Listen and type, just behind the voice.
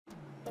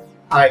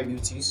Hi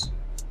beauties,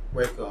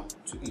 welcome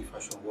to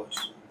Fashion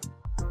Words.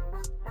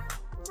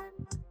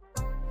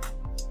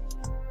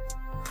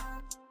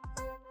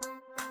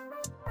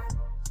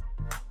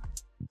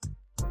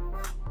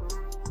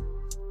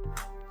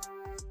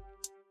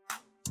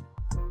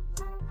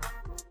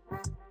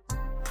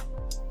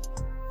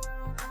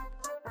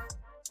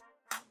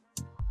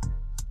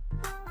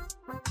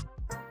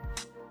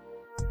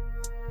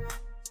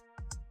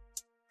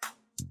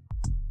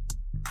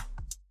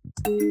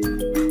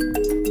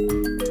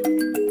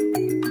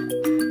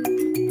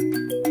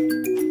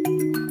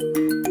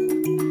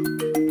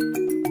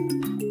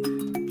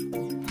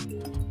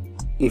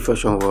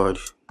 Fashion World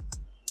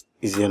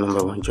is your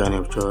number one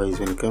channel of choice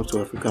when it comes to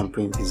African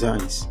print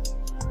designs,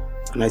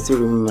 and I still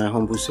remain my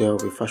humble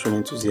self, a fashion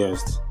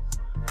enthusiast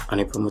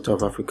and a promoter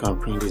of African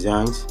print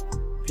designs,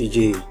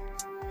 PJ.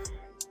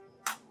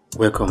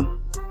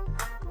 Welcome.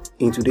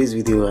 In today's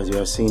video, as you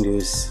are seeing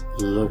this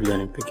lovely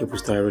and impeccable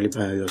style really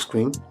by your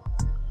screen,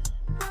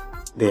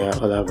 they are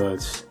all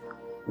about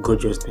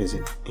gorgeousness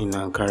in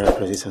Ankara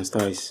dresses and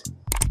styles.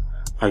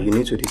 Are you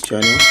new to this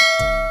channel?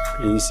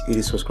 Please hit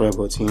the subscribe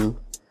button,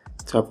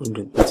 tap on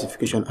the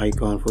notification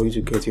icon for you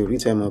to get your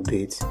real-time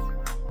updates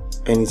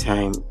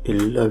anytime a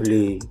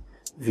lovely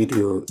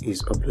video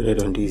is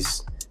uploaded on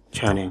this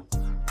channel.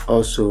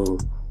 Also,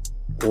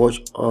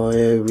 watch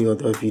every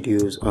other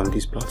videos on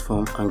this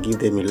platform and give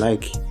them a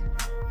like.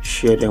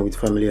 Share them with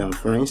family and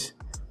friends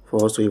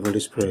for us to even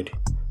spread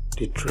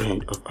the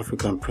trend of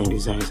African print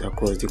designs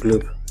across the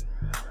globe.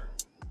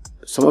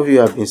 Some of you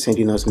have been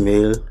sending us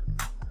mail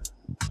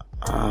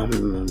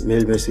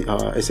message,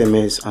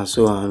 SMS and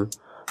so on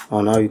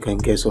how you can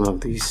get some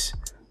of these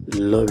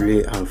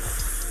lovely and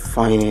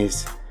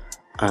finest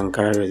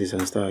Ankara dresses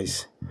and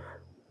styles.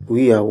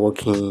 We are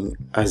working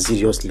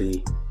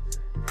assiduously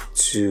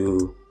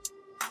to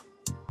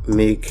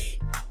make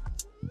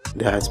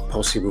that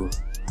possible.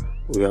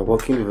 We are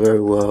working very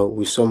well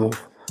with some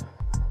of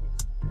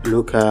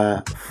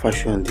local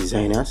fashion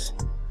designers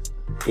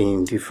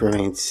in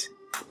different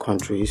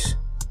countries,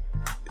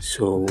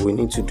 so we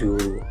need to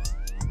do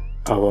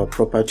our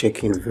proper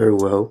checking very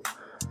well.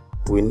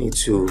 We need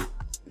to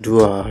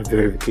do our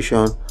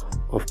verification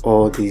of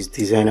all these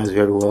designers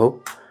very well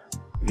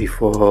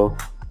before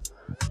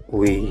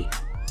we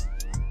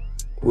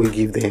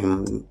give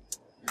them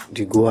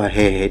the go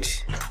ahead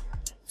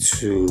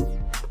to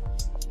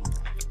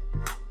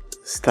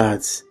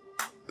start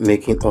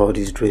making all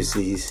these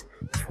dresses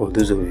for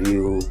those of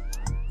you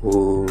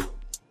who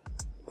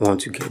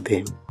want to get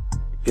them.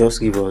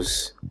 Just give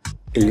us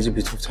a little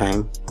bit of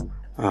time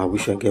and we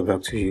shall get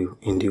back to you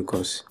in due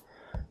course.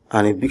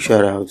 And a big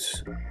shout out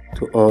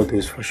to all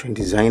those fashion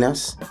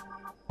designers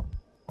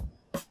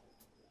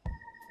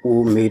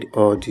who made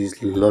all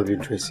these lovely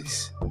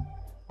dresses.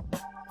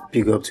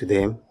 Big up to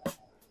them.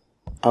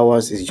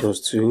 Ours is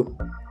just to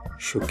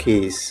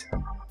showcase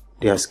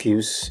their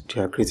skills,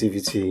 their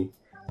creativity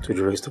to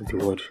the rest of the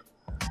world,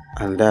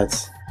 and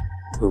that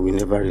we will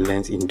never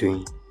relent in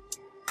doing.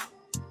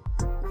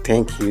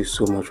 Thank you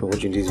so much for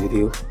watching this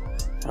video.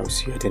 I will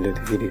see you at the end of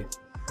the video.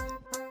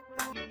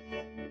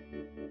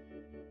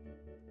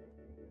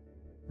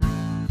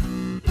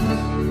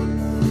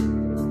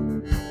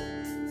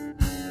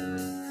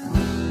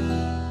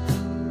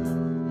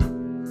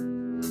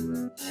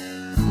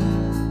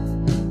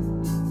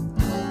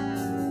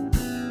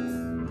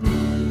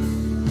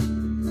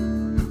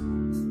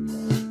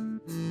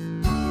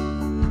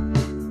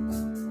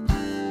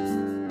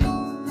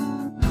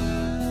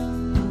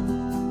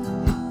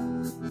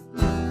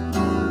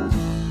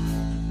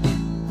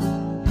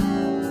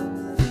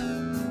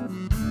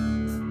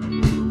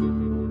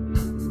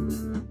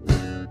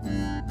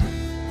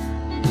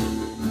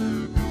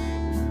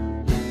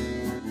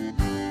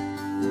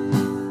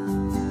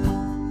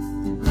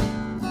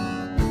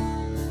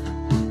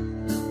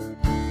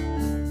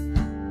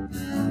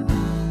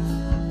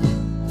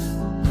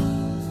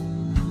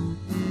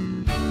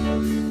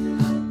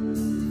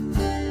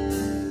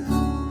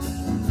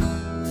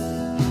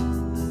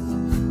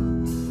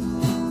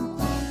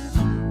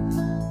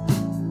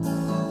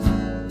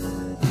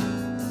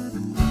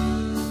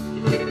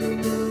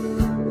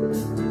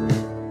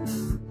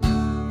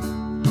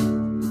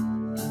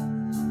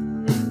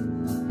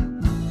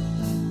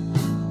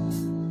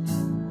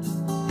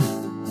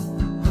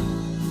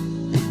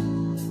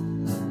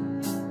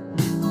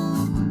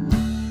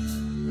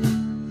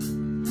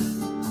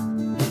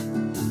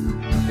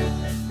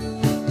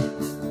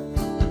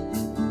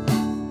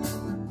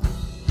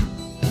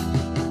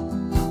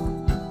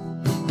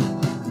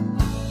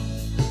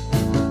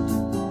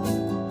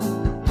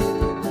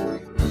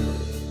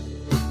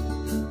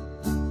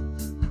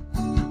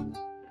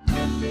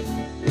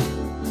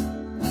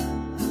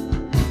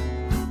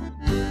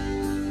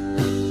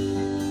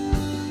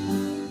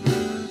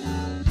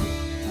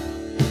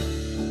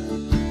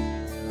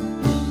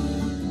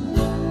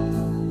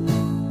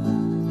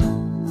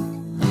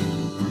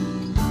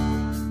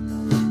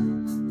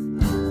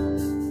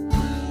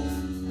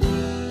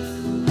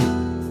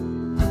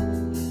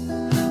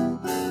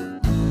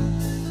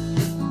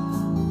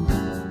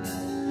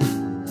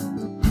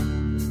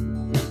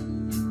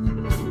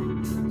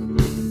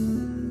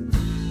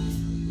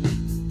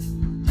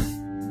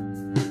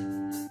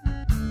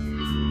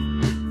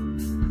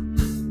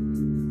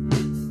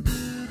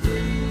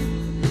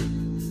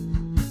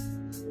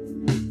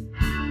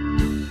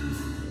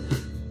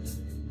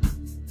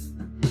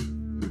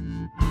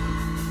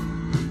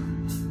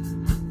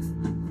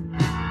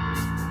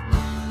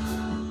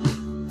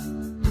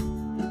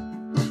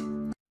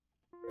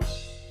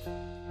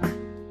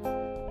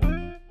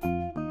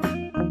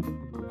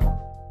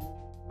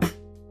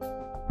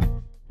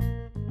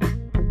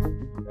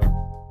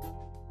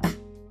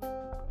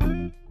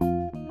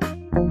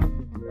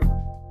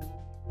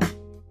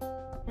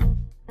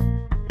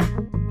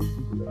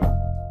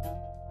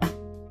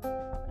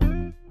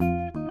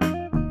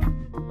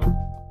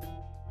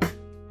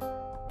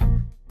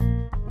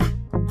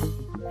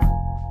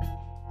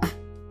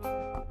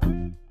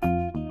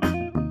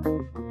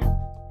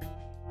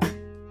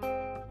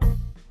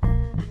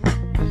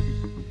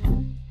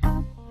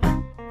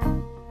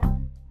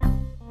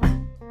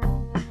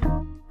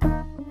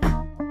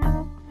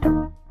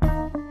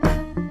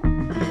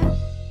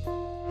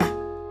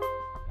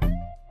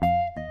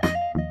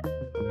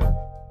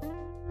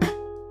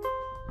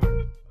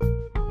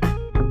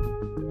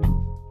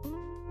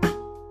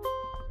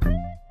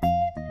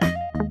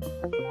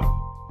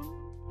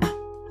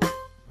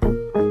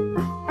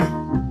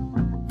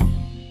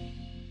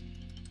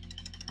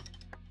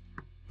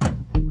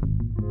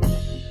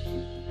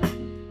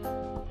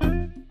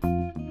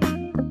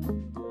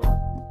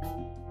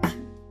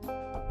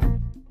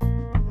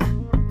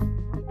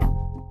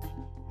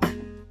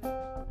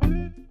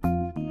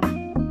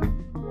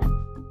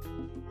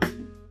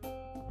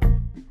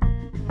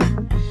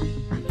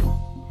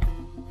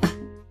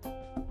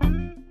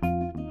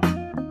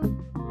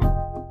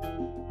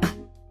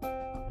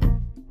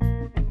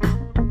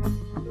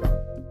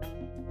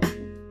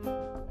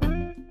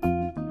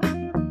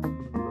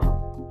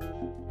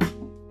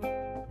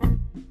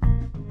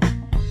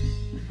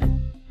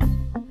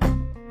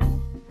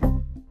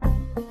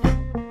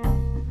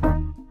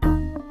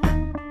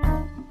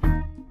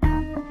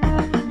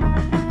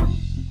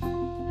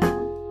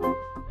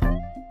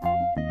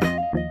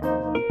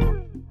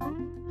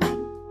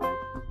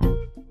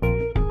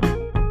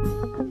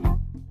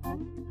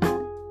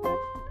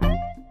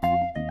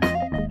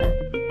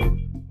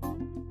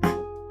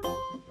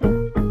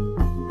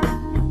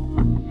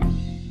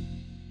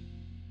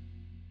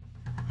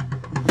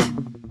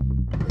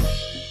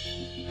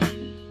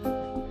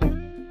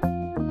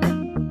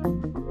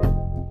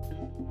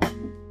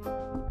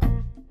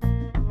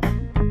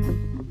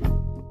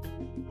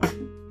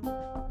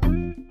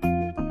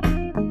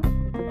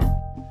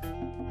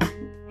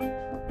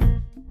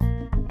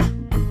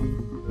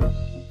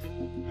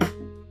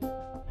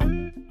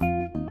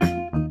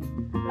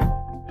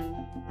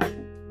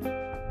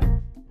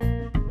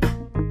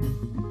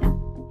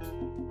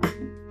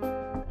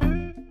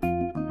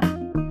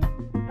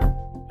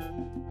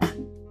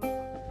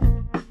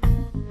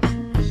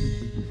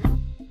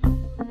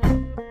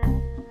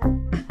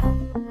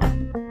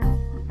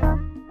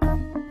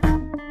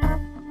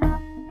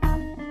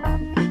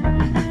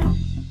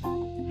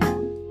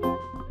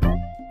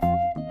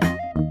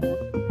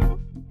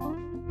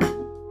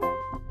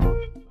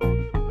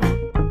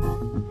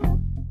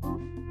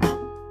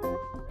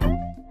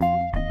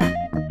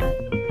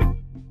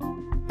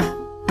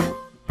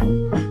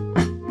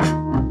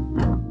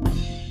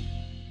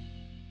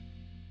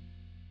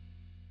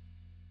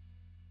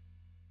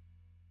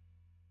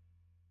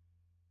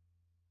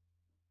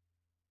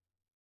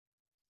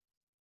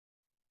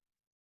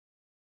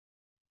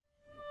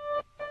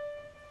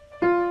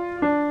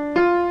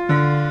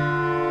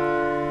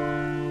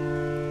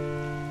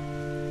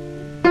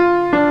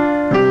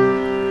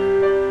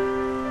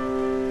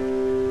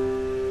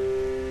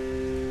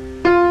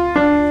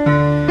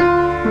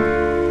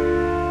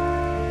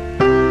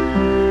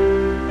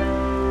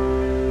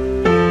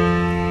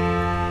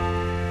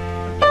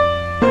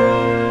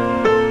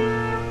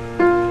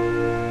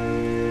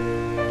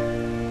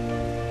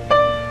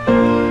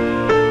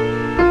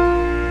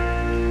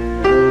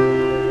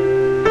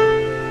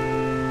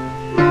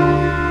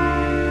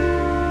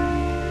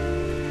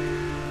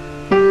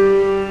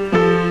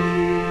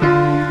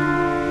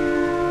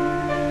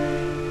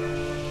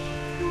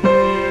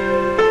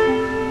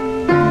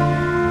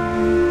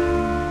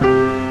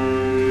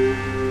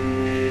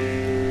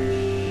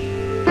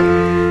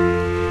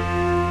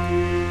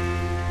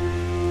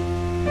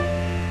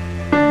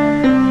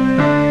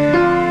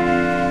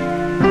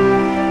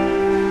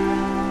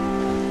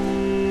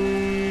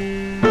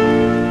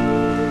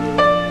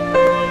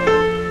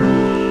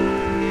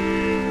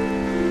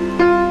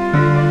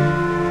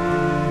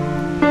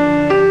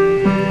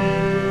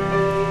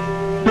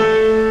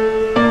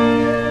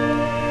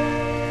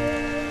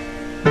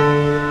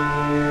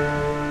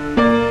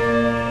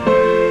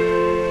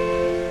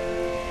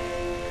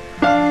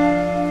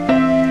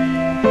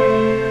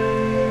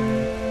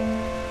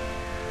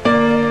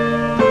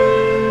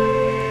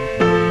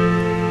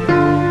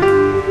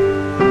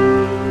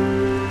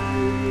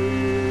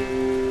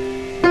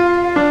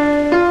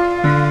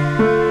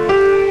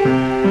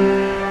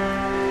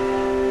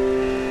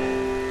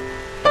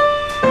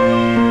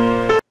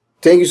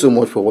 Thank you so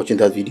much for watching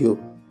that video.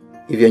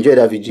 If you enjoyed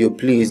that video,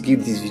 please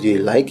give this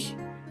video a like.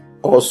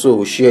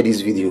 Also share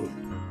this video,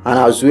 and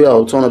as well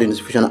I'll turn on the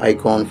notification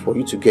icon for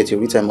you to get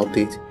your real-time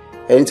update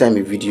anytime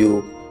a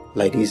video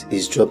like this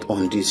is dropped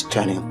on this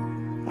channel.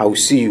 I will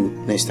see you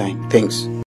next time. Thanks.